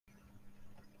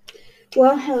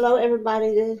Well, hello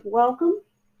everybody. Welcome.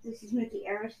 This is Mickey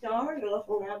Aristar, your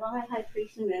local rabbi, high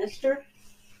priest, and minister.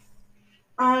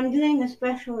 I'm doing a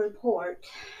special report.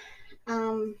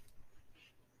 Um,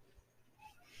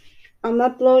 I'm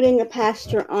uploading a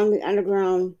pastor on the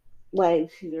underground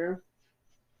waves here,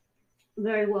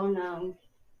 very well known.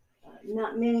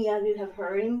 Not many of you have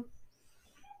heard him.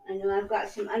 I know I've got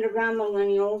some underground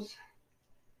millennials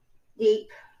deep,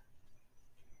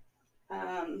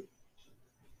 um,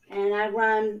 and I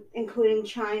run including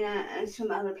China and some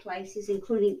other places,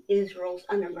 including Israel's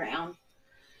underground.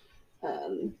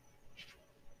 Um,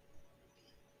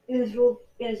 Israel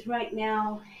is right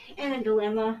now in a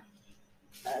dilemma.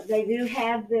 They do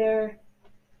have their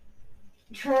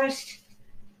tourist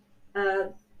uh,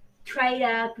 trade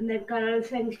up, and they've got other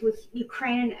things with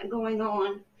Ukraine going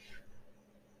on.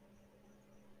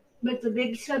 But the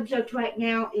big subject right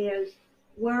now is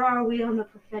where are we on the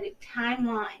prophetic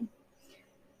timeline?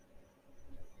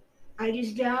 I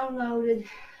just downloaded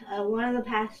one of the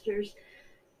pastors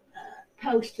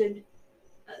posted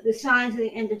the signs of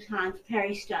the end of times,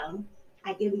 Perry Stone.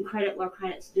 I give him credit where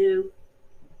credit's due.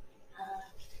 Uh,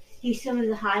 he's some of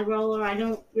the high roller. I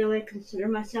don't really consider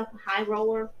myself a high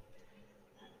roller,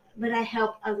 but I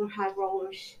help other high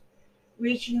rollers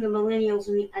reaching the millennials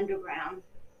in the underground.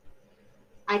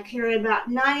 I carry about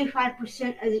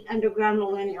 95% of the underground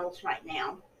millennials right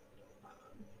now.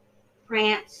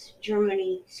 France,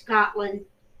 Germany, Scotland,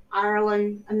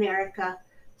 Ireland, America,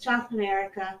 South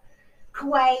America,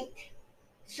 Kuwait,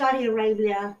 Saudi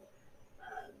Arabia,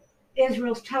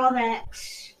 Israel's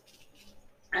Televex.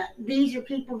 These are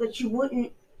people that you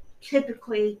wouldn't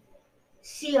typically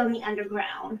see on the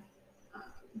underground.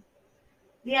 Um,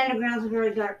 the underground's a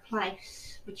very dark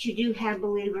place, but you do have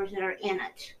believers that are in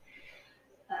it.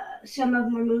 Some of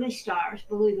them are movie stars,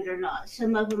 believe it or not.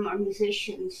 Some of them are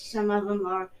musicians. Some of them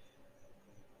are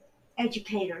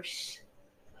educators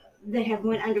that have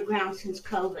went underground since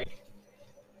COVID.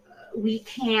 We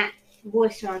can't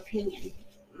voice our opinion,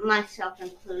 myself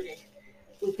included,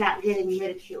 without getting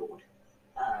ridiculed.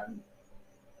 Um,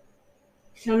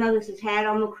 some of us has had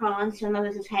Omicron. Some of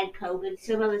us has had COVID.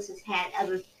 Some of us has had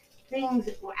other things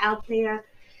that were out there.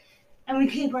 And we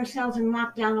keep ourselves in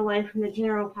lockdown away from the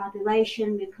general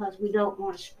population because we don't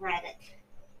want to spread it.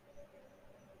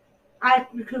 I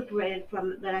recuperated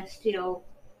from it, but I still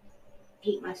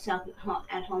keep myself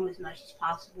at home as much as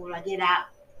possible. I get out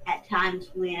at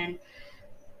times when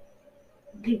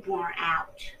people aren't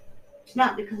out. It's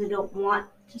not because I don't want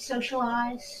to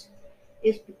socialize,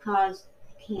 it's because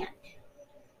I can't.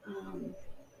 Um,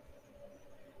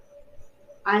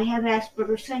 I have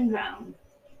Asperger's syndrome.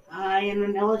 I am a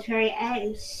military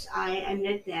ace. I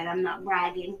admit that. I'm not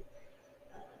bragging.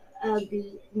 Of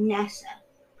the NASA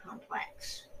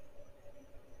complex.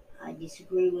 I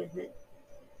disagree with it.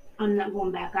 I'm not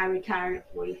going back. I retired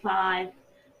at 45.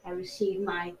 I received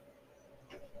my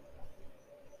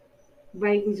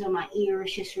braidings on my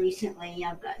ears just recently.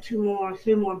 I've got three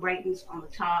more braidings on the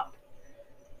top.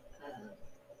 Uh,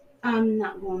 I'm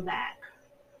not going back.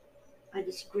 I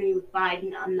disagree with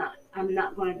Biden. I'm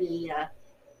not going to be a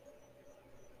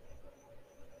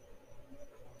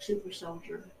super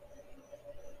soldier.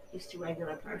 Just a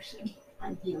regular person.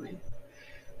 I'm human.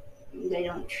 They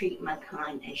don't treat my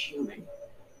kind as human.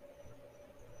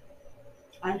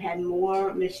 I've had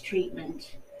more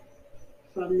mistreatment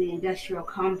from the industrial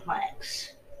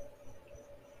complex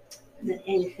than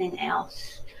anything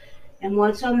else. And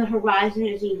what's on the horizon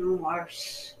is even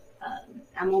worse.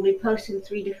 I'm going to be posting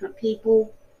 3 different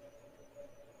people,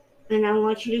 and I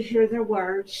want you to hear their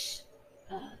words.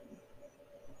 Uh,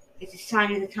 it's a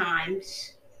sign of the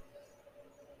times,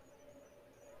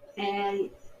 and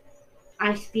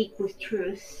I speak with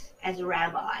truth as a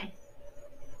rabbi,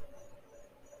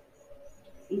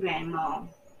 grandma,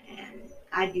 and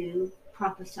I do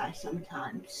prophesy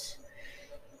sometimes.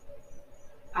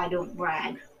 I don't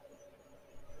brag,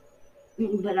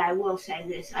 but I will say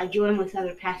this. I join with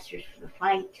other pastors for the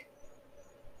fight,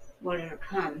 whatever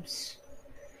comes.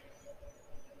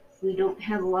 We don't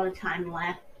have a lot of time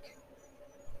left.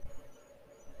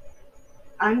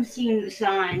 I'm seeing the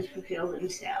signs fulfill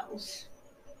themselves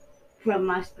from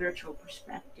my spiritual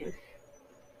perspective.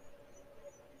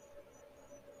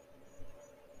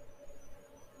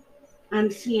 I'm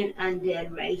seeing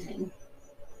undead raising,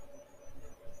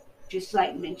 just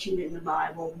like mentioned in the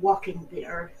Bible, walking the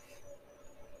earth,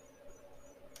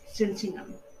 sensing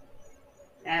them.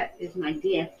 That is my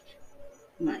gift.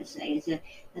 I might say it's a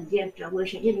gift. I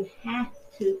wish I didn't have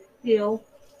to feel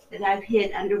that I've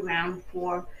hid underground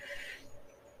for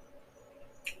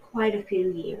quite a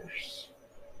few years.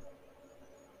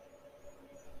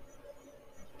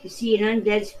 To see an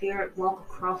undead spirit walk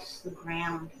across the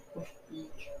ground with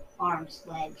feet, arms,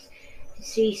 legs. To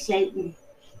see Satan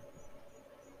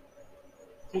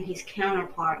and his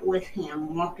counterpart with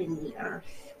him walking the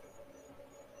earth.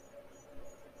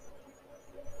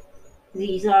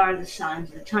 These are the signs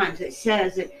of the times. It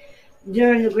says that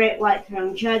during the great white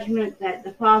throne judgment that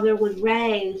the Father would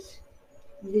raise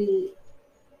the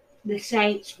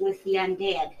saints with the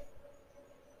undead.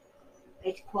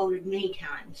 It's quoted many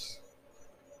times.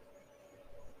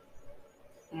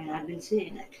 And I've been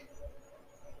seeing it.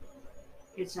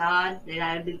 It's odd that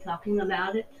I would be talking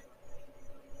about it.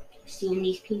 Seeing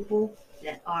these people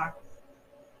that are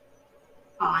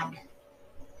odd.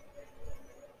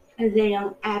 And they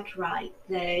don't act right.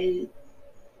 They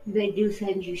do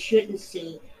things you shouldn't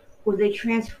see. Or they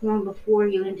transform before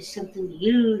you into something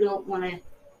you don't want to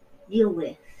deal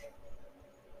with.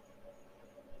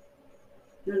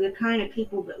 They're the kind of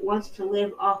people that wants to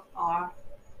live off our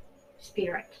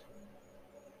spirit.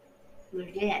 They're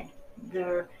dead.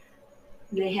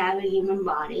 They have a human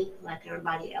body, like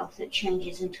everybody else, that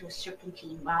changes into a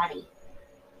serpentine body.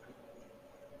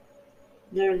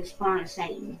 They're the spawn of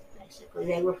Satan, basically.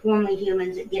 They were formerly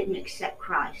humans that didn't accept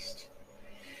Christ.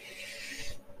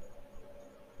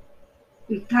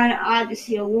 It's kind of odd to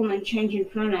see a woman change in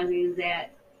front of you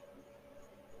that,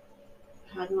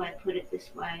 how do I put it this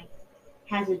way,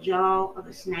 has a jaw of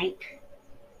a snake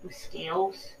with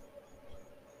scales.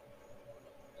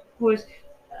 Of course,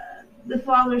 the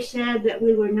Father said that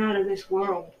we were not of this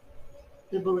world,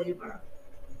 the believer.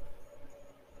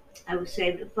 I was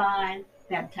saved at 5,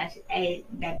 baptized at 8,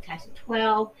 baptized at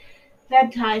 12,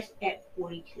 baptized at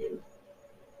 42.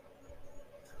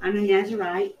 I'm a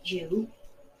Nazarite Jew.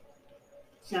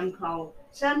 Some call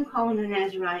a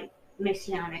Nazarite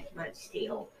Messianic, but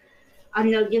still, I'm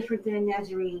no different than a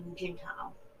Nazarene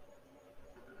Gentile.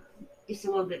 Just a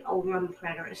little bit older. I'm a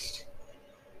preterist.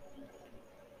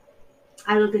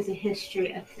 I look at the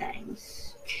history of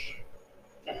things.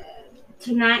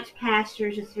 Tonight's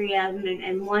pastors, the 3 of them,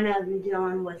 and one of them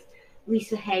dealing with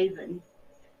Lisa Haven,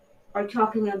 are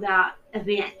talking about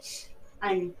events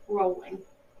unrolling.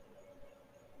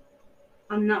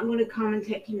 I'm not going to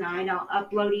commentate tonight. I'll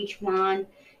upload each one.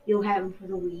 You'll have them for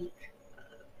the week.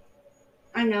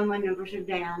 I know my numbers are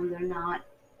down. They're not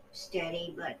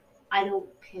steady, but I don't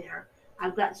care.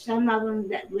 I've got some of them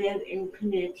that live in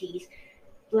communities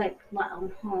like my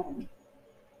own home.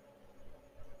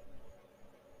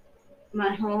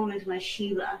 My home is my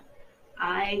Shiva.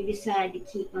 I decided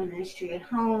to keep my ministry at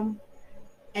home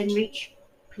and reach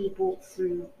people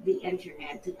through the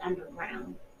internet, the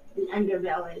underground, the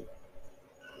underbelly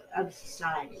of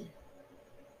society.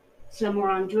 Some are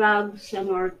on drugs, some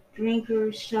are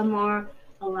drinkers, some are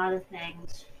a lot of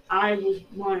things. I was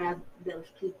one of those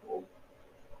people,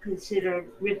 considered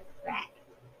riffraff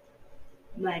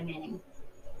by many.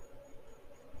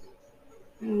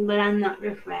 But I'm not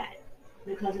riffraff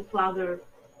because the Father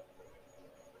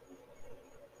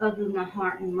opened my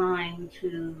heart and mind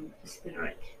to the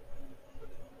Spirit.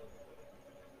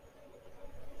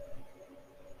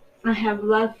 I have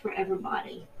love for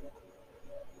everybody,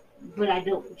 but I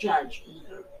don't judge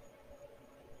either.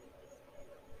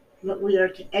 But we are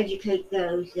to educate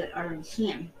those that are in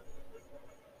sin.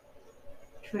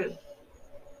 True.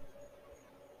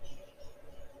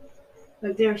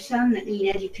 But there are some that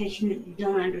need education that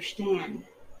don't understand.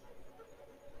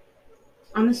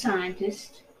 I'm a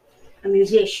scientist, a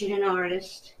musician, an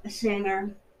artist, a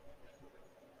singer.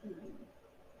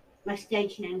 My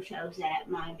stage name shows that.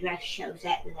 My dress shows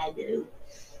that I do.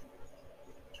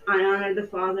 I honor the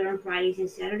Father on Fridays and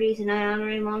Saturdays, and I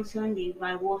honor Him on Sunday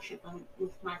by worshiping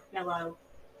with my fellow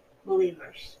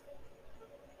believers.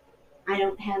 I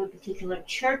don't have a particular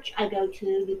church I go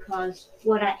to because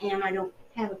what I am, I don't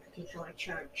have a particular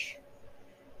church.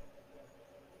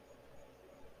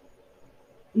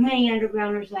 Many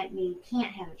undergrounders like me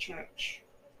can't have a church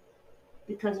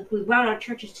because if we brought our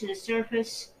churches to the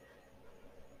surface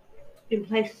in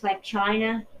places like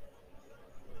China,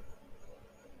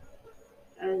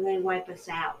 they wipe us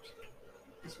out.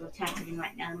 That's what's happening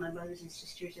right now. My brothers and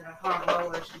sisters that are hard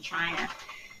rollers in China,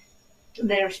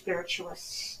 they are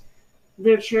spiritualists.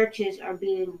 Their churches are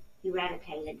being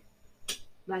eradicated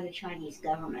by the Chinese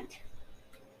government.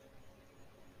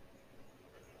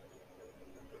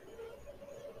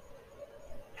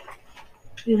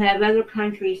 You have other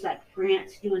countries like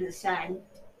France doing the same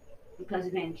because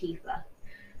of Antifa.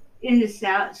 In the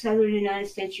southern United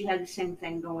States, you have the same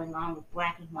thing going on with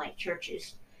black and white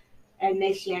churches and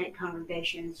Messianic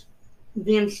congregations.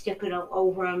 Them sticking up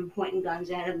over them, pointing guns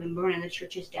at them, and burning the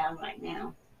churches down right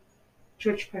now.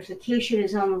 Church persecution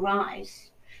is on the rise.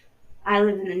 I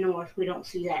live in the north. We don't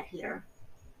see that here.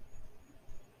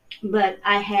 But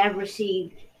I have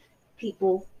received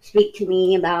people speak to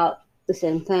me about the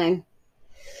same thing.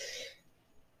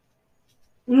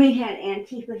 We had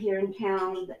Antifa here in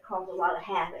town that caused a lot of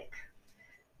havoc,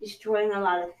 destroying a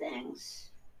lot of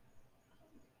things.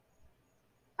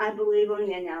 I believe on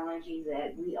the analogy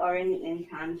that we are in the end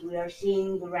times. We are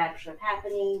seeing the rapture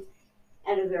happening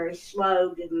at a very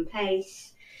slow, given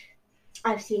pace.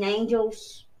 I've seen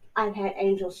angels. I've had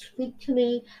angels speak to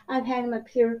me. I've had them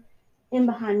appear in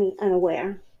behind me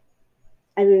unaware.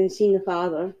 I've even seen the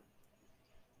Father.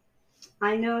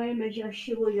 I know him as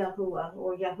Yeshua Yahuwah,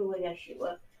 or Yahuwah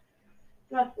Yeshua,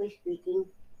 roughly speaking.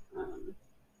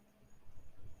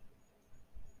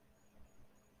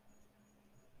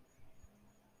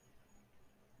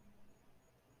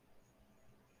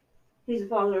 He's the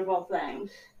Father of all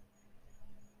things.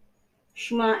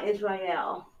 Shema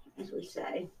Israel, as we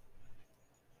say.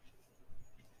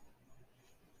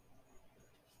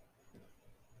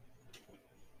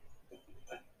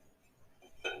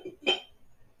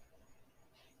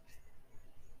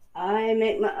 I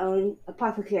make my own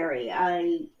apothecary.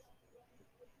 I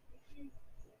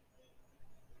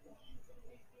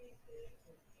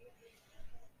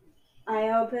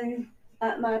open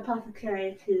up my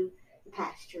apothecary to the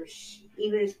pastors,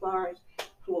 even as far as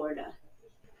Florida.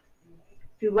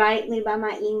 If you write me by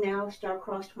my email,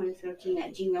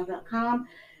 starcross2013@gmail.com,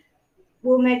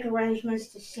 we'll make arrangements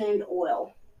to send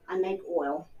oil. I make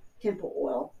oil, temple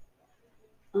oil.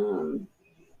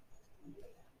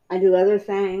 I do other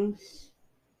things.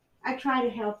 I try to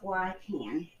help where I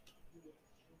can.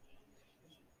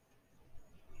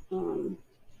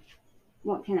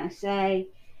 What can I say?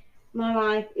 My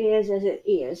life is as it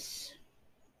is.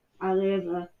 I live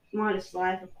a modest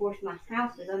life. Of course, my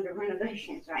house is under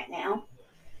renovations right now.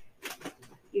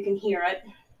 You can hear it.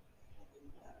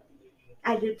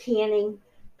 I do canning,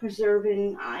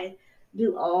 preserving. I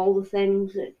do all the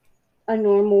things that a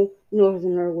normal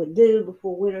northerner would do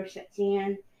before winter sets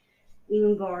in,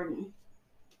 even garden.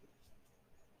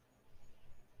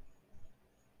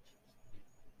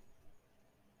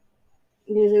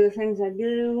 These are the things I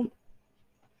do.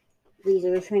 These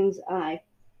are the things I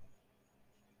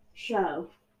show.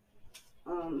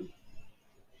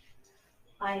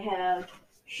 I have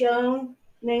shown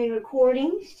many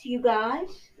recordings to you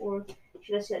guys, or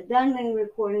should I say done many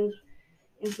recordings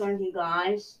in front of you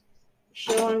guys,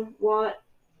 showing what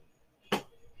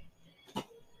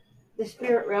the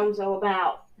spirit realm's all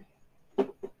about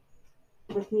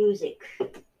with music.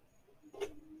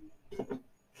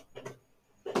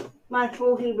 My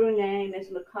full Hebrew name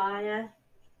is Micaiah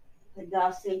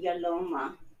Hadassah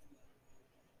Yaloma.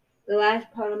 The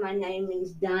last part of my name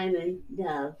means diamond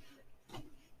dove.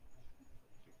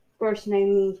 First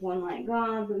name means one like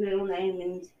God. The middle name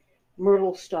means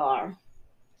myrtle star.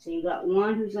 So you got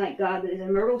one who's like God that is a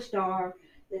myrtle star,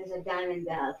 that is a diamond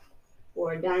dove,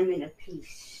 or a diamond of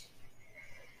peace.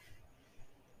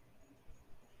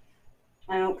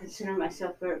 I don't consider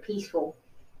myself very peaceful.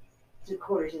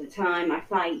 3/4 of the time I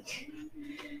fight.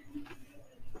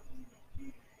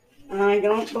 I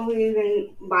don't believe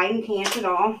in Biden camp at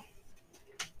all,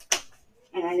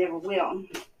 and I never will.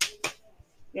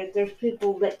 Yet there's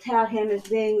people that tout him as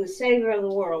being the savior of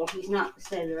the world. He's not the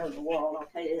savior of the world, I'll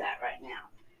tell you that right now.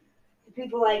 To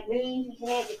people like me, he's an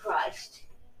antichrist.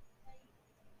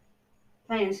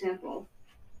 Plain and simple.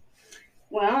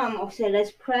 Well, I'm going to say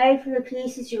let's pray for the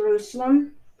peace of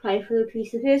Jerusalem, pray for the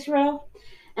peace of Israel,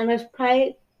 and let's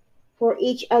pray for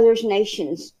each other's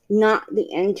nations, not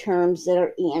the end terms that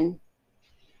are in.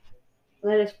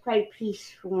 Let us pray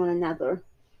peace for one another.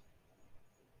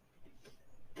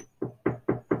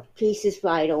 Peace is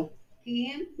vital.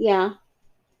 Ian? Yeah.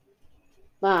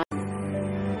 Bye.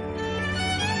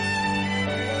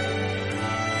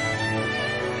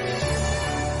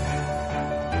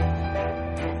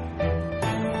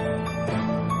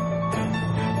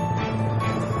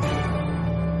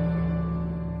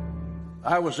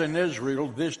 I was in Israel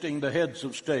visiting the heads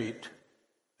of state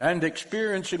and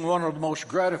experiencing one of the most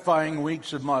gratifying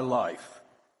weeks of my life.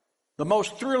 The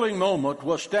most thrilling moment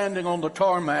was standing on the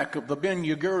tarmac of the Ben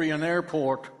Gurion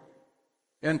Airport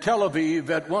in Tel Aviv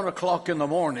at 1 o'clock in the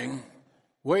morning,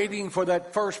 waiting for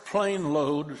that first plane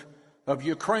load of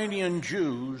Ukrainian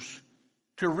Jews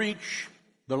to reach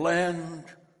the land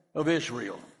of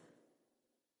Israel.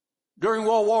 During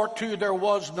World War II, there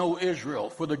was no Israel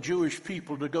for the Jewish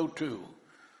people to go to,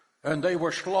 and they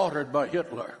were slaughtered by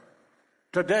Hitler.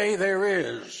 Today, there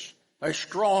is a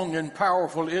strong and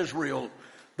powerful Israel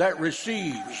that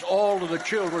receives all of the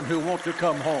children who want to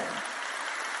come home. .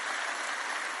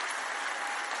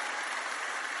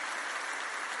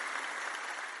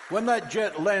 When that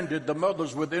jet landed, the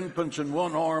mothers with infants in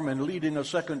one arm and leading a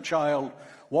second child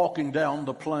walking down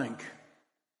the plank,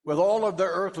 with all of their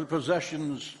earthly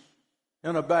possessions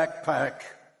in a backpack,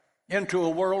 into a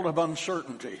world of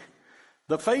uncertainty.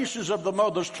 The faces of the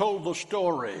mothers told the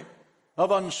story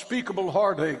of unspeakable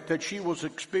heartache that she was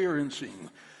experiencing,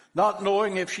 not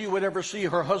knowing if she would ever see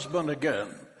her husband again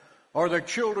or their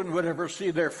children would ever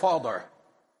see their father,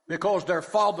 because their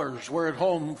fathers were at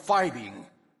home fighting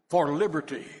for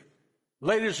liberty.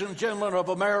 Ladies and gentlemen of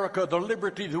America, the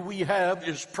liberty that we have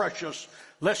is precious.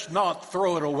 Let's not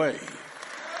throw it away.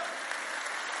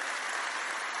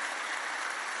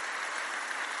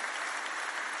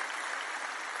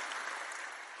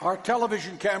 Our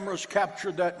television cameras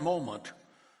captured that moment.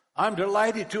 I'm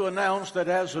delighted to announce that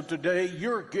as of today,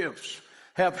 your gifts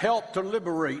have helped to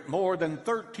liberate more than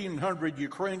 1,300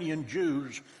 Ukrainian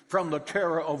Jews from the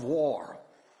terror of war.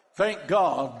 Thank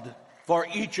God for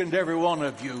each and every one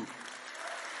of you.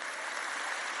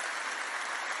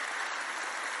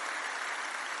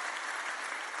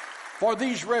 For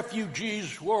these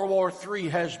refugees, World War III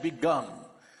has begun.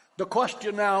 The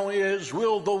question now is,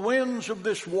 will the winds of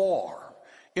this war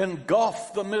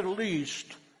engulf the Middle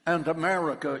East and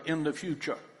America in the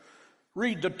future?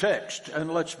 Read the text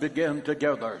and let's begin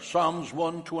together. Psalms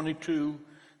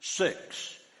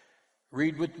 122:6.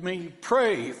 Read with me.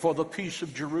 Pray for the peace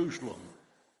of Jerusalem.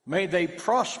 May they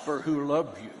prosper who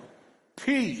love you.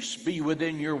 Peace be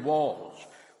within your walls,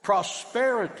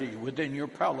 prosperity within your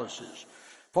palaces.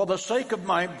 For the sake of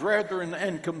my brethren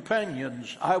and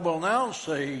companions, I will now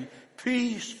say,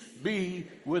 peace be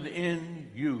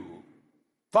within you.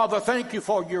 Father, thank you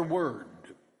for your word.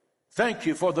 Thank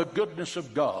you for the goodness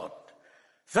of God.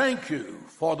 Thank you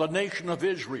for the nation of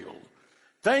Israel.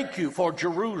 Thank you for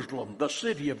Jerusalem, the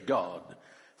city of God.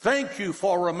 Thank you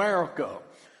for America,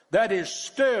 that is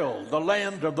still the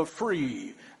land of the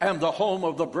free and the home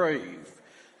of the brave.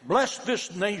 Bless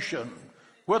this nation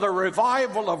with a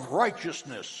revival of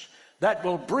righteousness that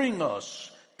will bring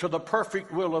us to the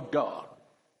perfect will of God.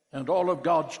 And all of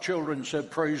God's children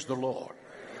said, praise the Lord.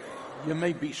 You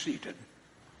may be seated.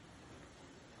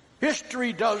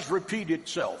 History does repeat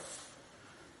itself.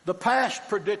 The past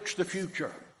predicts the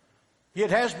future.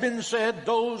 It has been said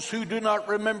those who do not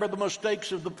remember the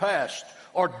mistakes of the past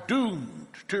are doomed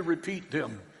to repeat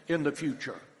them in the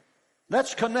future.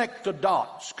 Let's connect the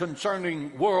dots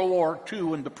concerning World War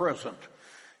II and the present.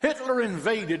 Hitler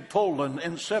invaded Poland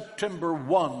in September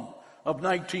 1 of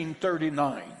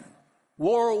 1939.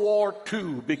 World War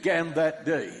II began that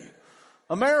day.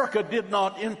 America did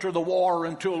not enter the war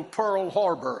until Pearl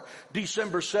Harbor,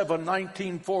 December 7,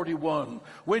 1941,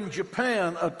 when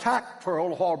Japan attacked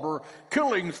Pearl Harbor,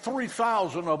 killing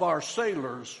 3,000 of our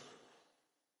sailors.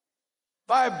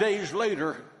 5 days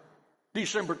later,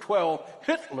 December 12,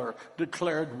 Hitler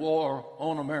declared war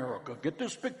on America. Get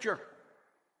this picture.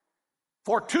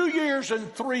 For 2 years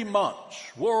and 3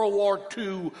 months, World War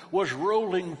II was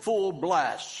rolling full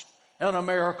blast, and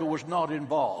America was not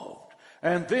involved.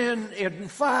 And then in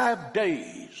 5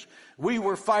 days, we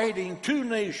were fighting two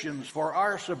nations for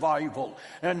our survival,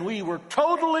 and we were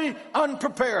totally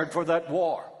unprepared for that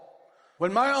war.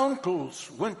 When my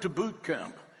uncles went to boot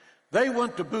camp, they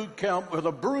went to boot camp with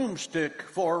a broomstick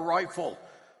for a rifle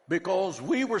because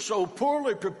we were so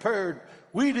poorly prepared,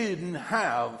 we didn't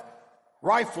have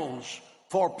rifles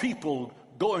for people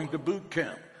going to boot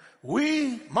camp.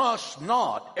 We must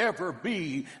not ever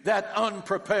be that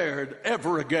unprepared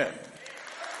ever again.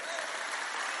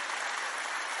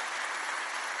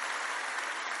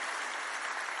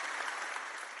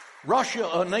 Russia,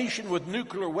 a nation with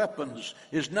nuclear weapons,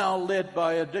 is now led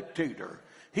by a dictator.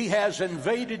 He has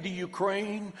invaded the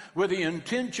Ukraine with the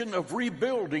intention of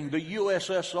rebuilding the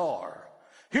USSR.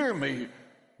 Hear me,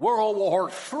 World War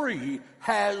III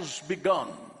has begun.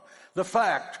 The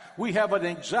fact we have an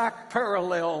exact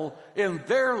parallel in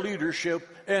their leadership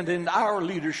and in our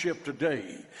leadership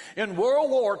today. In World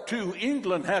War II,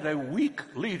 England had a weak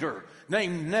leader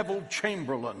named Neville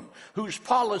Chamberlain, whose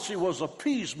policy was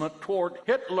appeasement toward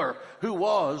Hitler, who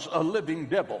was a living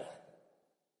devil.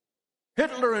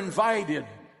 Hitler invited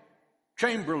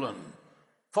Chamberlain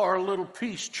for a little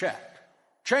peace chat.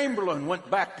 Chamberlain went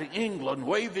back to England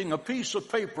waving a piece of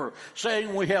paper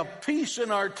saying, "We have peace in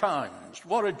our times."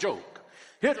 What a joke.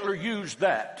 Hitler used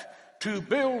that to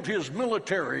build his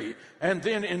military and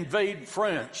then invade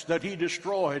France that he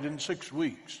destroyed in 6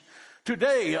 weeks.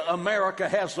 Today, America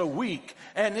has a weak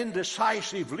and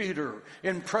indecisive leader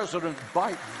in President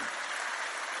Biden.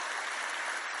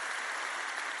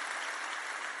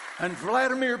 And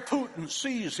Vladimir Putin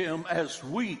sees him as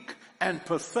weak and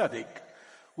pathetic.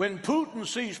 When Putin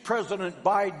sees President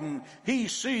Biden, he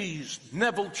sees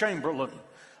Neville Chamberlain.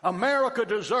 America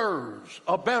deserves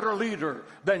a better leader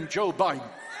than Joe Biden.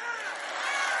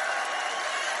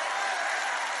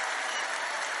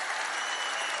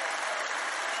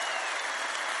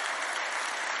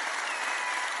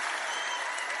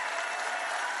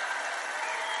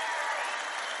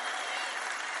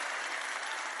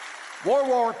 World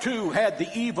War II had the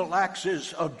evil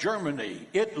axis of Germany,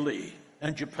 Italy,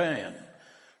 and Japan.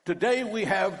 Today we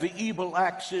have the evil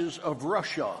axis of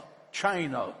Russia,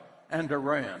 China, and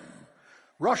Iran.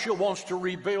 Russia wants to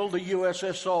rebuild the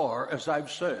USSR, as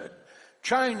I've said.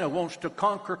 China wants to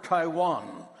conquer Taiwan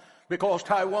because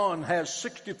Taiwan has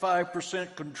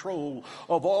 65% control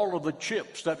of all of the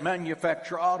chips that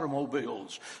manufacture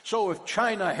automobiles. So if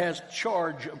China has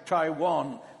charge of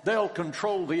Taiwan, they'll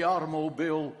control the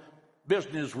automobile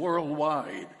business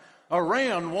worldwide.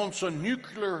 Iran wants a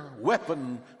nuclear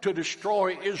weapon to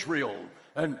destroy Israel.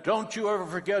 And don't you ever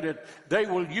forget it, they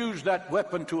will use that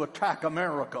weapon to attack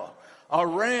America.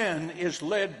 Iran is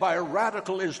led by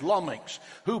radical Islamics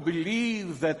who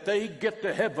believe that they get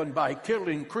to heaven by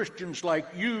killing Christians like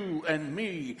you and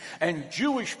me and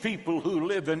Jewish people who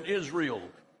live in Israel.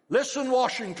 Listen,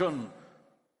 Washington,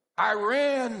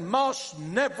 Iran must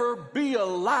never be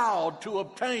allowed to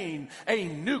obtain a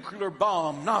nuclear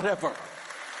bomb, not ever.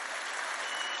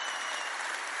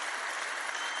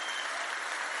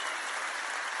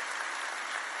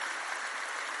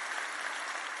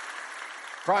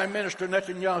 Prime Minister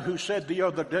Netanyahu said the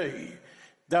other day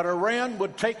that Iran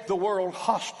would take the world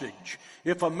hostage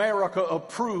if America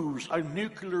approves a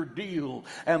nuclear deal,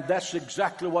 and that's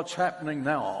exactly what's happening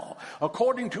now.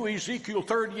 According to Ezekiel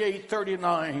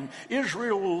 38:39,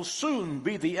 Israel will soon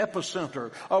be the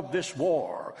epicenter of this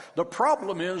war. The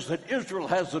problem is that Israel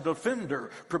has a defender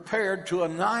prepared to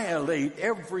annihilate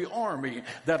every army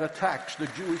that attacks the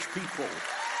Jewish people.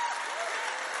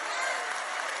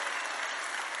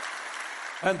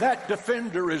 And that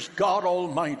defender is God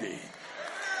Almighty.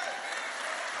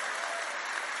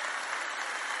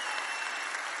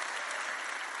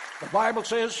 The Bible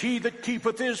says, he that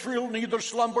keepeth Israel neither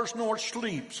slumbers nor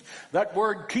sleeps. That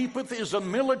word keepeth is a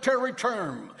military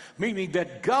term, meaning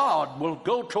that God will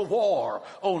go to war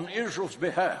on Israel's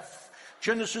behalf.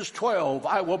 Genesis 12,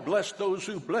 I will bless those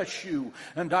who bless you,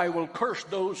 and I will curse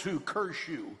those who curse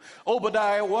you.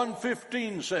 Obadiah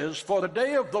 1:15 says, for the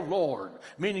day of the Lord,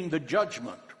 meaning the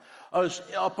judgment, is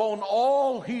upon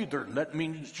all heathen, that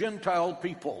means Gentile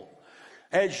people.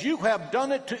 As you have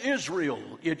done it to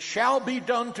Israel, it shall be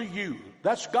done to you.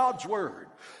 That's God's word.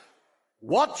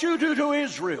 What you do to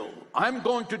Israel, I'm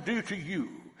going to do to you.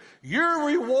 Your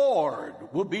reward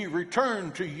will be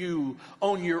returned to you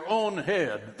on your own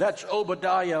head. That's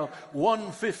Obadiah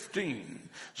 1:15.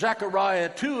 Zechariah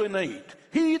 2:8.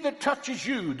 He that touches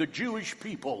you, the Jewish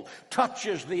people,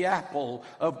 touches the apple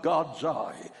of God's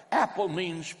eye. Apple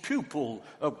means pupil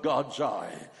of God's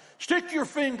eye. Stick your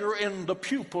finger in the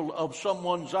pupil of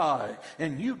someone's eye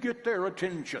and you get their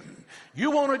attention.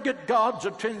 You want to get God's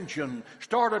attention,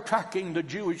 start attacking the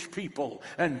Jewish people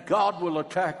and God will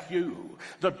attack you.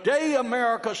 The day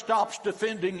America stops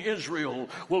defending Israel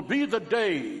will be the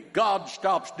day God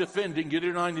stops defending the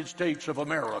United States of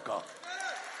America.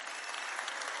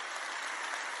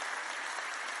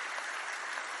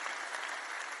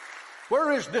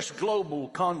 Where is this global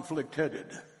conflict headed?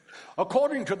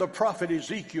 According to the prophet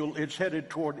Ezekiel, it's headed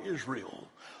toward Israel.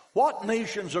 What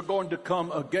nations are going to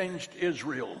come against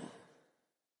Israel?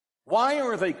 Why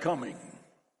are they coming?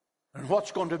 And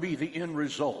what's going to be the end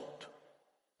result?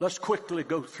 Let's quickly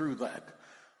go through that.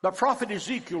 The prophet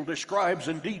Ezekiel describes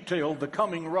in detail the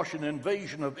coming Russian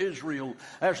invasion of Israel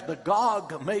as the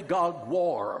Gog-Magog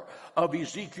war of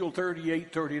Ezekiel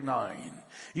 38:39.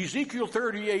 Ezekiel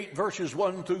 38 verses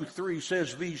 1 through 3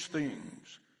 says these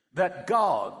things. That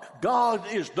God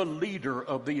is the leader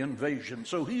of the invasion,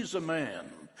 so he's a man.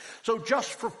 So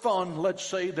just for fun, let's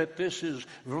say that this is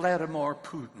Vladimir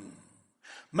Putin.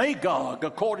 Magog,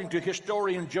 according to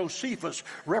historian Josephus,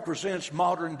 represents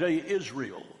modern-day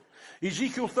Israel.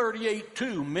 Ezekiel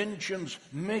 38:2 mentions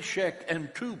Meshech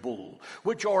and Tubal,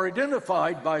 which are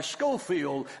identified by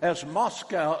Schofield as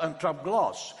Moscow and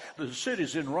Tabglos, the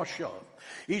cities in Russia.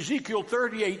 Ezekiel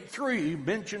 38:3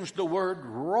 mentions the word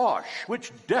Rosh,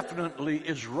 which definitely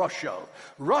is Russia.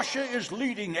 Russia is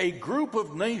leading a group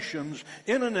of nations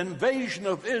in an invasion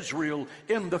of Israel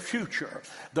in the future.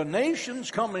 The nations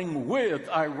coming with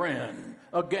Iran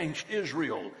against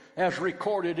Israel, as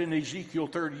recorded in Ezekiel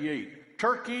 38.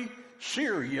 Turkey,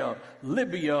 Syria,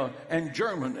 Libya, and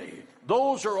Germany.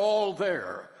 Those are all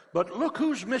there. But look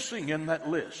who's missing in that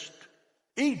list.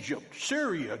 Egypt,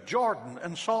 Syria, Jordan,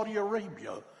 and Saudi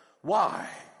Arabia. Why?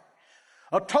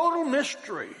 A total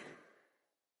mystery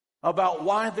about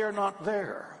why they're not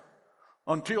there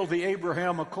until the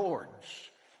Abraham Accords.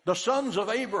 The sons of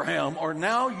Abraham are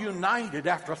now united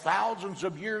after thousands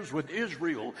of years with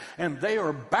Israel, and they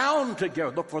are bound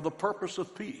together for the purpose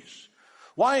of peace.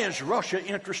 Why is Russia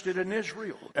interested in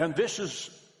Israel? And this is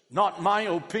not my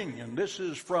opinion. This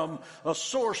is from a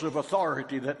source of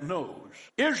authority that knows.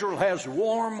 Israel has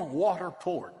warm water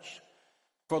ports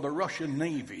for the Russian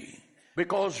Navy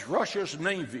because Russia's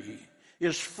Navy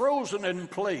is frozen in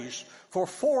place for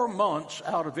 4 months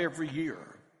out of every year.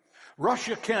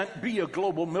 Russia can't be a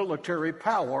global military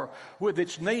power with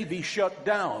its Navy shut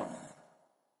down.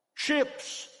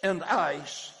 Ships and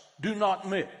ice do not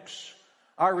mix.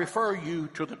 I refer you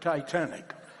to the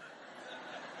Titanic.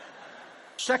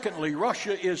 Secondly,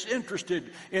 Russia is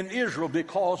interested in Israel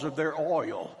because of their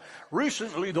oil.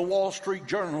 Recently, the Wall Street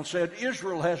Journal said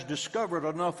Israel has discovered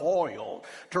enough oil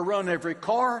to run every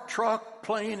car, truck,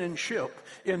 plane, and ship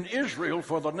in Israel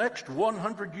for the next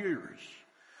 100 years.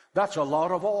 That's a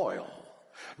lot of oil.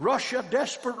 Russia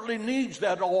desperately needs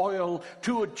that oil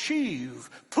to achieve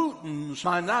Putin's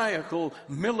maniacal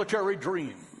military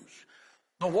dreams.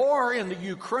 The war in the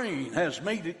Ukraine has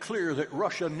made it clear that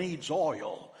Russia needs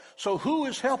oil. So who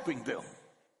is helping them?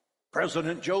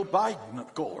 President Joe Biden,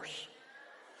 of course.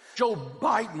 Joe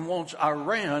Biden wants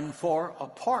Iran for a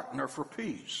partner for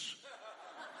peace.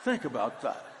 Think about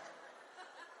that.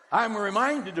 I'm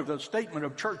reminded of the statement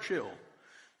of Churchill.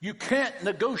 You can't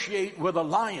negotiate with a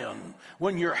lion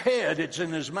when your head is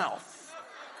in his mouth.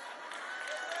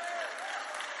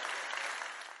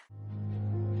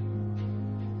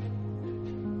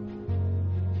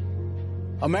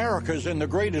 America is in the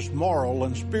greatest moral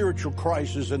and spiritual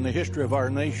crisis in the history of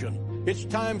our nation. It's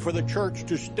time for the church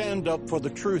to stand up for the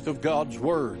truth of God's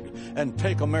Word and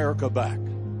take America back.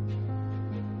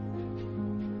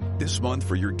 This month,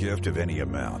 for your gift of any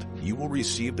amount, you will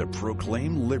receive the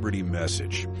Proclaim Liberty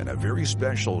message and a very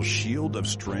special Shield of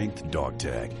Strength dog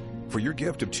tag. For your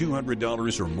gift of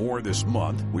 $200 or more this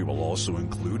month, we will also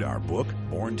include our book,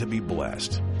 Born to be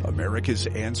Blessed, America's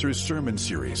Answers Sermon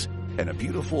Series, and a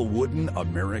beautiful wooden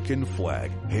American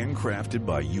flag handcrafted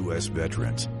by U.S.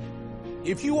 veterans.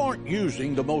 If you aren't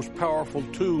using the most powerful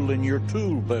tool in your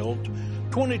tool belt,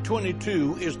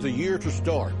 2022 is the year to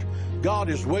start. God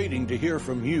is waiting to hear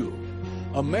from you.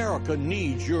 America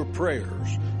needs your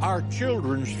prayers. Our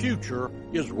children's future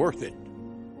is worth it.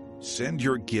 Send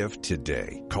your gift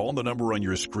today. Call the number on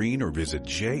your screen or visit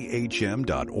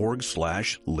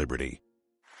jhm.org/liberty.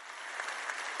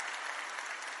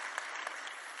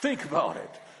 Think about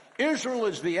it. Israel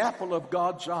is the apple of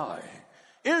God's eye.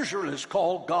 Israel is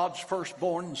called God's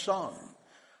firstborn son.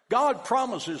 God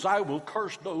promises, I will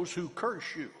curse those who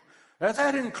curse you. And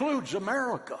that includes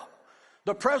America.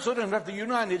 The President of the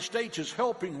United States is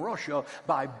helping Russia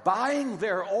by buying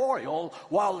their oil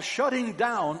while shutting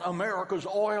down America's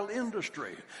oil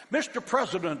industry. Mr.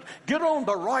 President, get on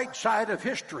the right side of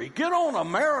history. Get on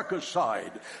America's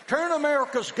side. Turn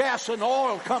America's gas and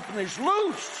oil companies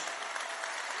loose.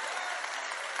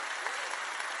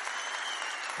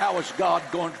 How is God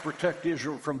going to protect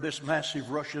Israel from this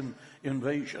massive Russian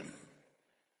invasion?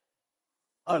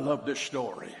 I love this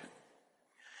story.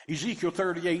 Ezekiel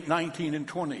 38:19 and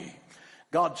 20.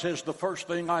 God says the first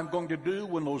thing I'm going to do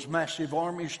when those massive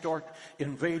armies start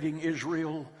invading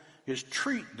Israel is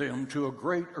treat them to a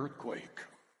great earthquake.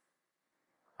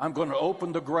 I'm going to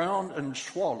open the ground and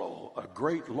swallow a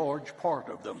great large part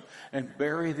of them and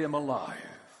bury them alive.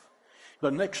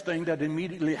 The next thing that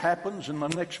immediately happens in the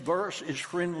next verse is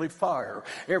friendly fire.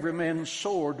 Every man's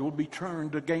sword will be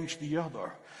turned against the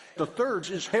other. The third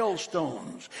is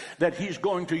hailstones that he's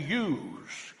going to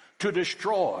use to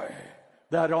destroy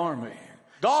that army.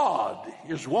 God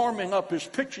is warming up his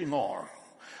pitching arm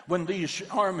when these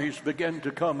armies begin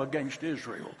to come against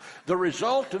Israel. The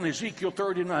result in Ezekiel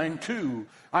 39:2,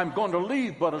 I'm going to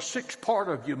leave but a sixth part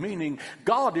of you, meaning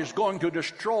God is going to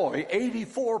destroy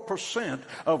 84%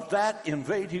 of that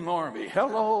invading army.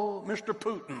 Hello, Mr.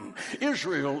 Putin.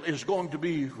 Israel is going to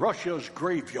be Russia's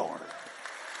graveyard.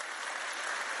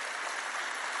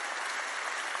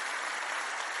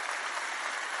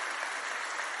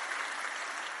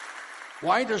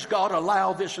 Why does God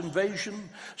allow this invasion?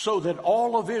 So that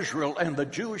all of Israel and the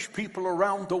Jewish people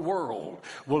around the world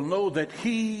will know that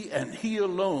He and He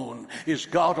alone is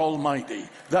God Almighty.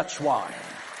 That's why.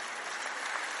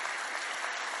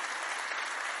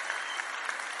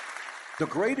 The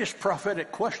greatest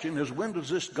prophetic question is, when does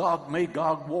this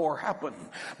Gog-Magog war happen?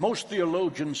 Most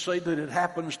theologians say that it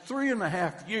happens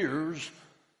 3.5 years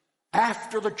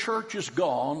after the church is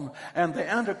gone and the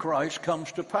Antichrist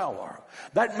comes to power.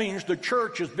 That means the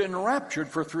church has been raptured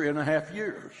for 3.5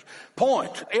 years.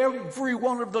 Point, every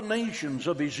one of the nations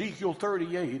of Ezekiel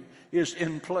 38 is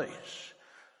in place.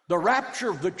 The rapture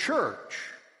of the church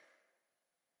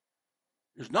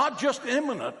is not just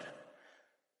imminent.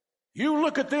 You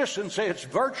look at this and say it's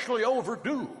virtually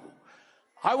overdue.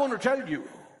 I want to tell you,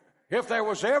 if there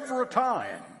was ever a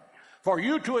time for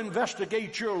you to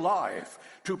investigate your life,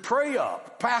 to pray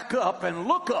up, pack up, and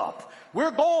look up, we're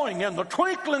going in the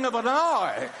twinkling of an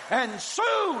eye, and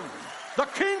soon the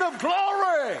King of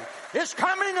Glory is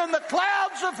coming in the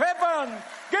clouds of heaven.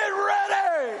 Get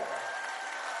ready!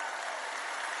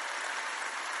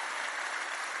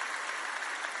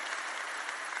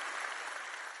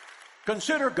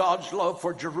 Consider God's love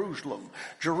for Jerusalem.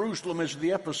 Jerusalem is the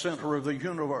epicenter of the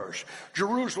universe.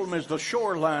 Jerusalem is the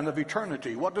shoreline of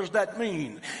eternity. What does that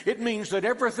mean? It means that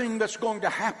everything that's going to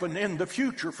happen in the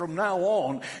future from now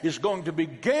on is going to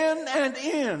begin and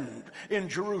end in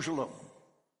Jerusalem.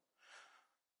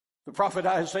 The prophet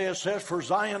Isaiah says, for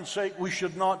Zion's sake we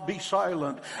should not be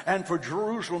silent, and for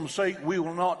Jerusalem's sake we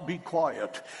will not be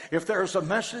quiet. If there's a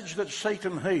message that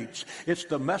Satan hates, it's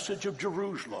the message of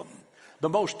Jerusalem. The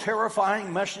most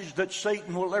terrifying message that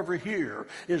Satan will ever hear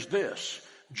is this: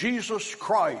 Jesus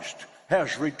Christ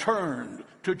has returned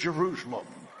to Jerusalem.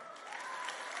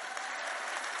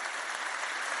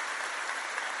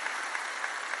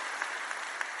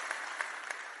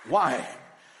 Why?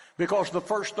 Because the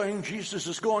first thing Jesus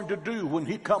is going to do when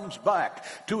he comes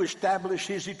back to establish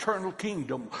his eternal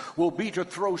kingdom will be to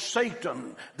throw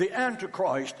Satan, the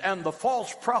Antichrist, and the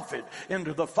false prophet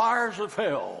into the fires of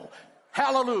hell.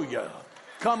 Hallelujah.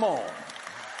 Come on.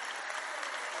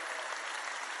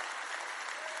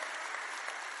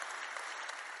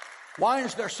 Why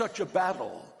is there such a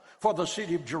battle for the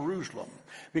city of Jerusalem?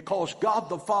 Because God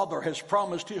the Father has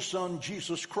promised his Son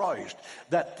Jesus Christ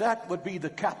that would be the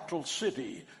capital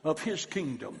city of his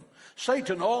kingdom.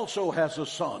 Satan also has a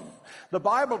son. The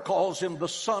Bible calls him the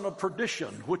son of perdition,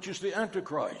 which is the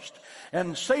Antichrist.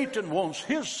 And Satan wants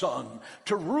his son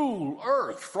to rule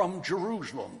earth from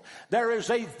Jerusalem. There is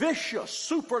a vicious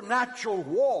supernatural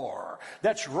war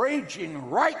that's raging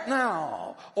right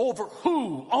now over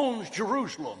who owns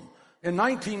Jerusalem. In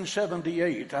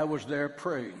 1978, I was there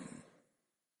praying.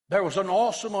 There was an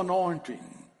awesome anointing.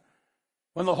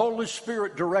 When the Holy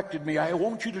Spirit directed me, I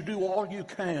want you to do all you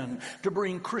can to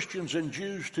bring Christians and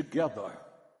Jews together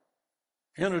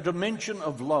in a dimension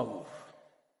of love.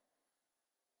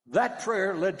 That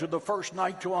prayer led to the first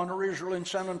Night to Honor Israel in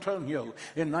San Antonio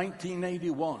in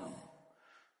 1981.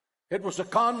 It was a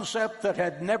concept that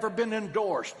had never been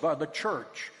endorsed by the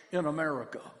church in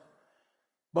America.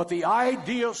 But the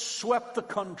idea swept the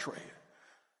country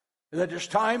that it's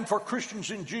time for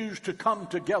Christians and Jews to come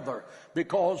together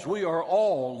because we are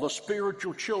all the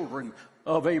spiritual children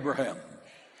of Abraham.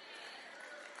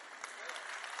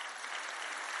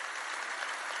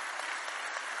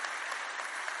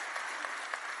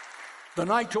 The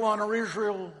Night to Honor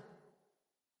Israel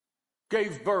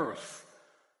gave birth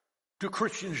to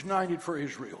Christians United for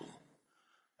Israel.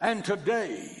 And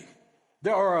today,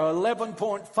 there are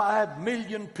 11.5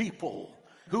 million people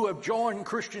who have joined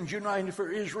Christians United for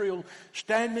Israel,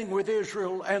 standing with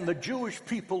Israel and the Jewish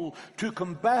people to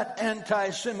combat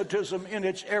anti-Semitism in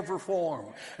its every form.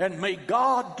 And may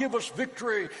God give us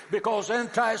victory, because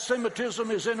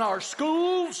anti-Semitism is in our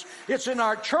schools, it's in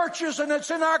our churches, and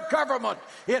it's in our government.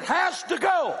 It has to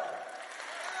go.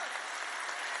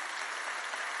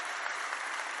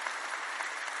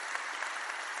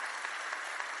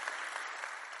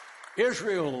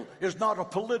 Israel is not a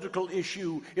political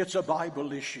issue, it's a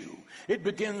Bible issue. It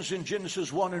begins in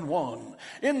Genesis 1:1.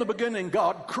 In the beginning,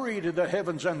 God created the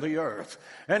heavens and the earth.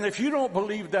 And if you don't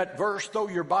believe that verse, throw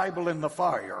your Bible in the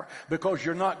fire, because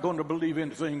you're not going to believe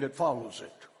anything that follows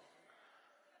it.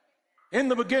 In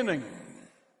the beginning,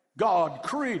 God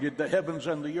created the heavens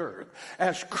and the earth.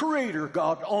 As creator,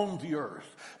 God owned the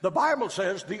earth. The Bible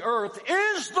says the earth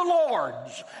is the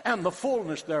Lord's and the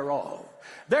fullness thereof.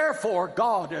 Therefore,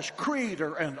 God, as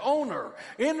creator and owner,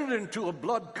 entered into a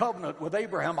blood covenant with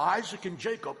Abraham, Isaac, and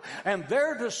Jacob, and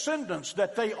their descendants,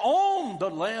 that they own the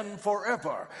land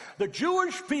forever. The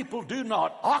Jewish people do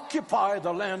not occupy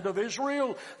the land of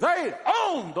Israel. They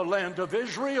own the land of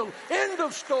Israel. End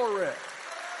of story.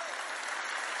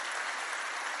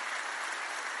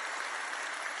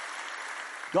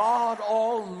 God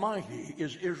Almighty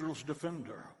is Israel's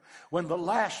defender. when the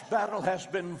last battle has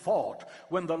been fought,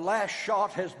 when the last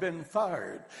shot has been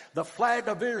fired, the flag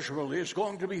of Israel is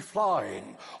going to be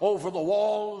flying over the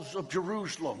walls of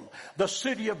Jerusalem, the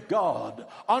city of God,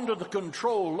 under the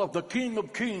control of the King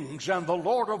of Kings and the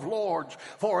Lord of Lords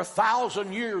for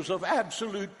 1,000 years of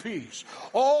absolute peace.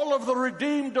 All of the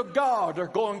redeemed of God are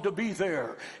going to be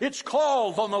there. It's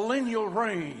called the millennial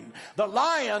reign. The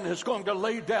lion is going to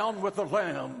lay down with the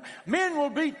lamb. Men will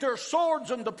beat their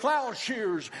swords into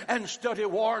plowshares and study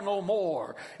war no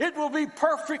more. It will be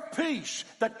perfect peace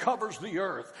that covers the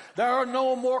earth. There are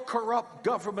no more corrupt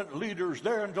government leaders.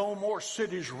 There are no more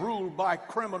cities ruled by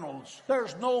criminals.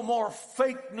 There's no more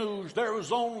fake news. There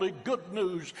is only good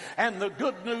news. And the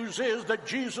good news is that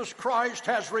Jesus Christ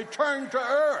has returned to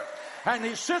earth, and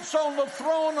he sits on the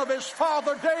throne of his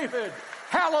father David.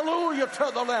 Hallelujah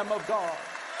to the Lamb of God.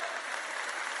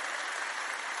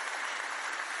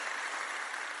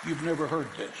 You've never heard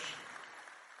this.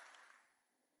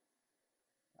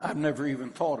 I've never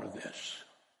even thought of this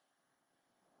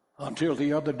until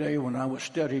the other day when I was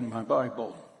studying my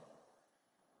Bible.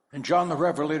 And John the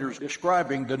Revelator is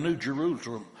describing the New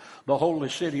Jerusalem, the holy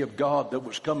city of God that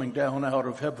was coming down out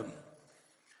of heaven.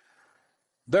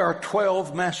 There are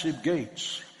 12 massive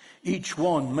gates, each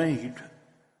one made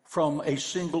from a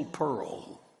single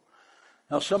pearl.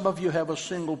 Now, some of you have a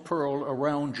single pearl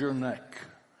around your neck,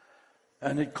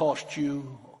 and it cost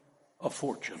you a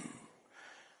fortune.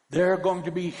 There are going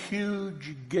to be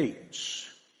huge gates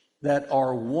that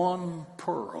are one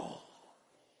pearl.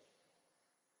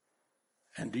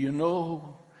 And do you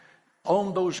know,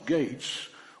 on those gates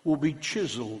will be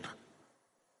chiseled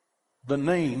the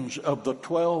names of the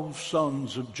 12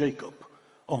 sons of Jacob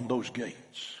on those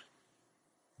gates.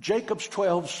 Jacob's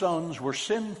 12 sons were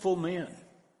sinful men.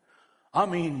 I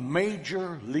mean,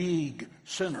 major league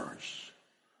sinners.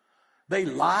 They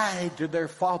lied to their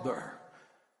father.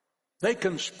 They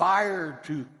conspired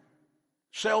to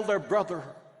sell their brother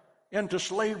into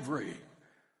slavery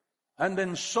and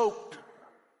then soaked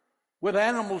with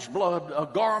animal's blood a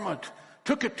garment,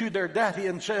 took it to their daddy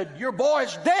and said, "Your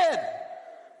boy's dead."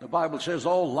 The Bible says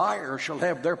all liars shall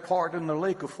have their part in the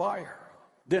lake of fire.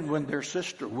 Then when their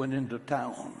sister went into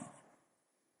town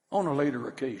on a later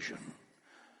occasion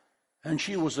and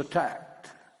she was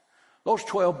attacked, those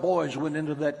 12 boys went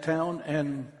into that town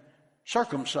and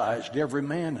circumcised every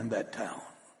man in that town.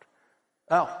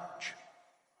 Ouch.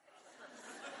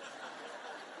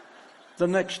 The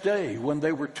next day, when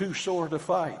they were too sore to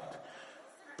fight,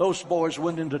 those boys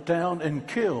went into town and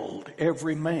killed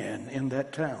every man in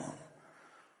that town.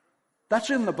 That's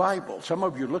in the Bible. Some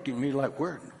of you are looking at me like,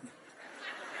 where?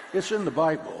 It's in the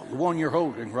Bible, the one you're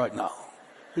holding right now.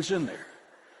 It's in there.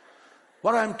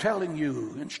 What I'm telling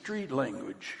you in street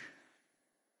language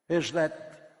is that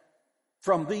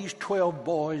from these 12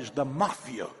 boys, the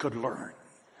mafia could learn.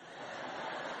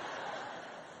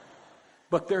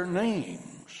 But their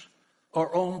names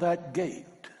are on that gate.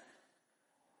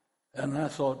 And I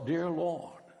thought, dear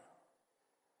Lord,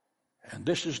 and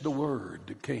this is the word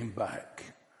that came back.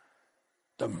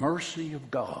 The mercy of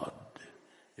God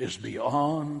is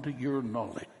beyond your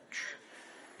knowledge.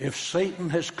 If Satan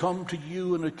has come to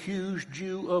you and accused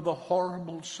you of a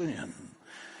horrible sin,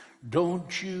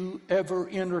 don't you ever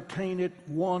entertain it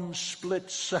one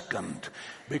split second,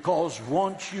 because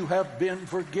once you have been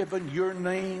forgiven, your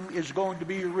name is going to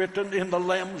be written in the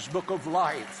Lamb's Book of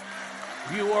Life.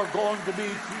 You are going to be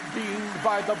redeemed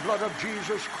by the blood of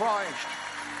Jesus Christ.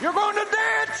 You're going to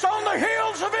dance on the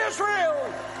hills of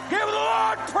Israel. Give the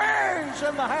Lord praise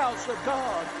in the house of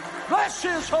God. Bless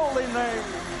his holy name.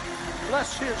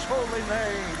 Bless his holy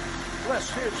name. Bless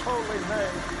his holy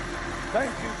name.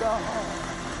 Thank you, God.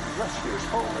 Bless his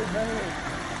holy name.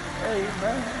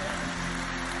 Amen.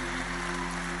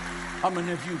 How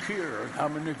many of you here, how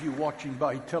many of you watching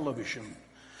by television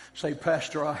say,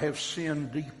 Pastor, I have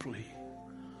sinned deeply.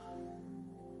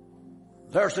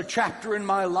 There's a chapter in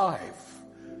my life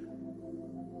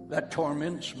that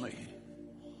torments me.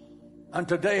 And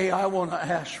today I want to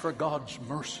ask for God's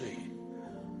mercy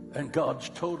and God's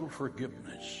total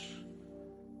forgiveness.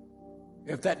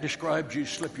 If that describes you,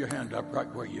 slip your hand up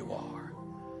right where you are.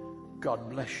 God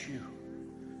bless you.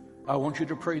 I want you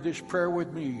to pray this prayer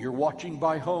with me. You're watching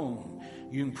by home.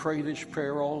 You can pray this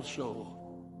prayer also.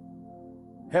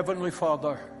 Heavenly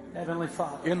Father,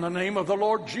 in the name of the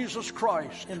Lord Jesus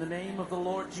Christ, in the name of the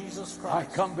Lord Jesus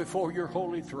Christ, I come before your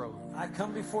holy throne. I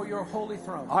come before your holy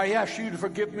throne. I ask you to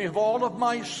forgive me of all of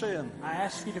my sin. I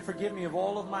ask you to forgive me of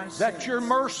all of my sins. That your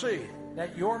mercy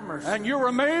that your mercy and your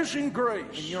amazing and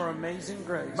grace your amazing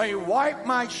grace may wipe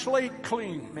my slate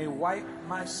clean, may wipe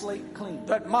my slate clean,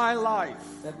 that my life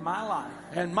that my life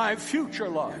and my future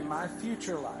life and my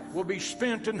future life will be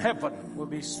spent in heaven will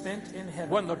be spent in heaven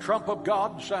when the trump of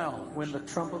God sounds. when the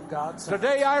trump of God sounds.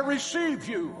 Today I receive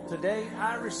you Today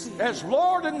I receive as you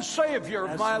Lord and Savior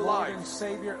of as my Lord life. and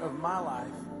Savior of my life.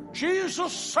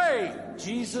 Jesus save.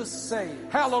 Jesus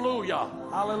saved. Hallelujah.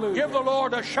 Hallelujah. Give the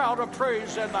Lord a shout of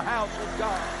praise in the house of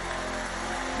God.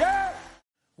 Yes.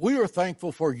 We are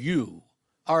thankful for you,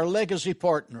 our legacy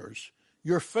partners.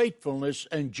 Your faithfulness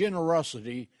and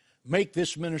generosity make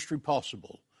this ministry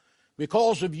possible.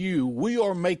 Because of you, we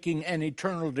are making an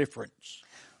eternal difference.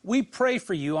 We pray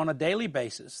for you on a daily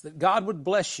basis that God would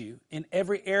bless you in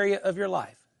every area of your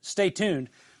life. Stay tuned.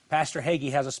 Pastor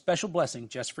Hagee has a special blessing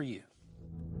just for you.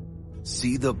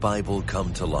 See the Bible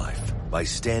come to life by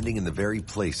standing in the very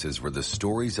places where the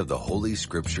stories of the Holy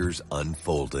Scriptures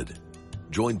unfolded.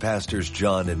 Join Pastors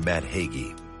John and Matt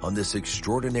Hagee on this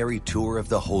extraordinary tour of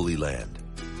the Holy Land.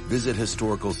 Visit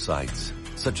historical sites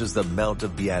such as the Mount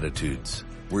of Beatitudes,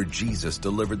 where Jesus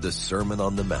delivered the Sermon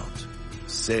on the Mount.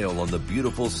 Sail on the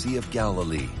beautiful Sea of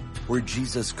Galilee, where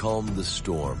Jesus calmed the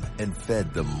storm and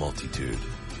fed the multitude.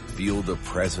 Feel the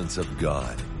presence of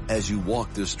God as you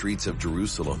walk the streets of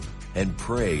Jerusalem and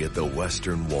pray at the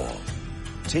Western Wall.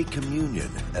 Take communion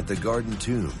at the Garden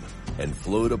Tomb and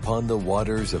float upon the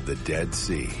waters of the Dead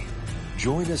Sea.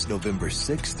 Join us November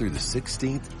 6th through the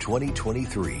 16th,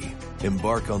 2023.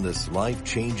 Embark on this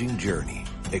life-changing journey.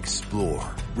 Explore,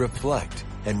 reflect,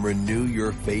 and renew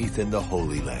your faith in the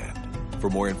Holy Land. For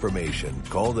more information,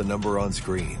 call the number on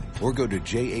screen or go to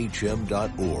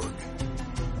jhm.org.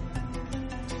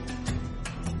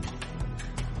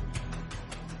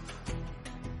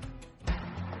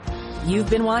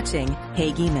 You've been watching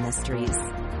Hagee Ministries.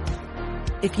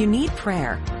 If you need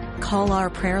prayer, call our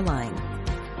prayer line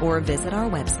or visit our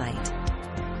website.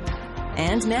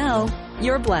 And now,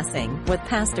 your blessing with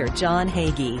Pastor John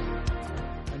Hagee.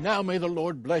 And now may the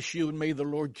Lord bless you and may the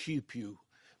Lord keep you.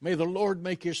 May the Lord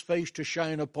make his face to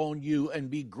shine upon you and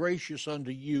be gracious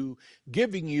unto you,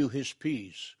 giving you his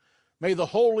peace. May the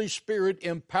Holy Spirit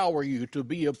empower you to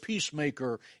be a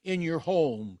peacemaker in your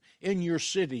home, in your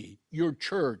city, your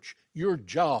church, your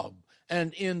job,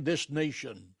 and in this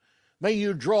nation. May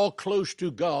you draw close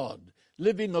to God,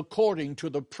 living according to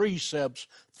the precepts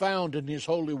found in his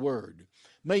holy word.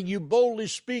 May you boldly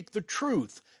speak the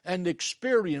truth and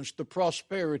experience the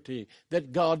prosperity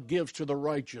that God gives to the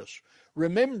righteous,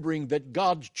 remembering that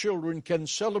God's children can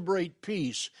celebrate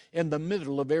peace in the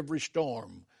middle of every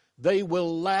storm. They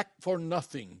will lack for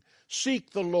nothing. Seek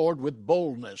the Lord with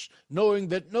boldness, knowing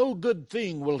that no good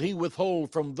thing will he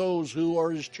withhold from those who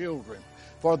are his children.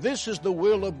 For this is the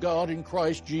will of God in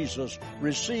Christ Jesus.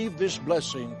 Receive this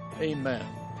blessing. Amen.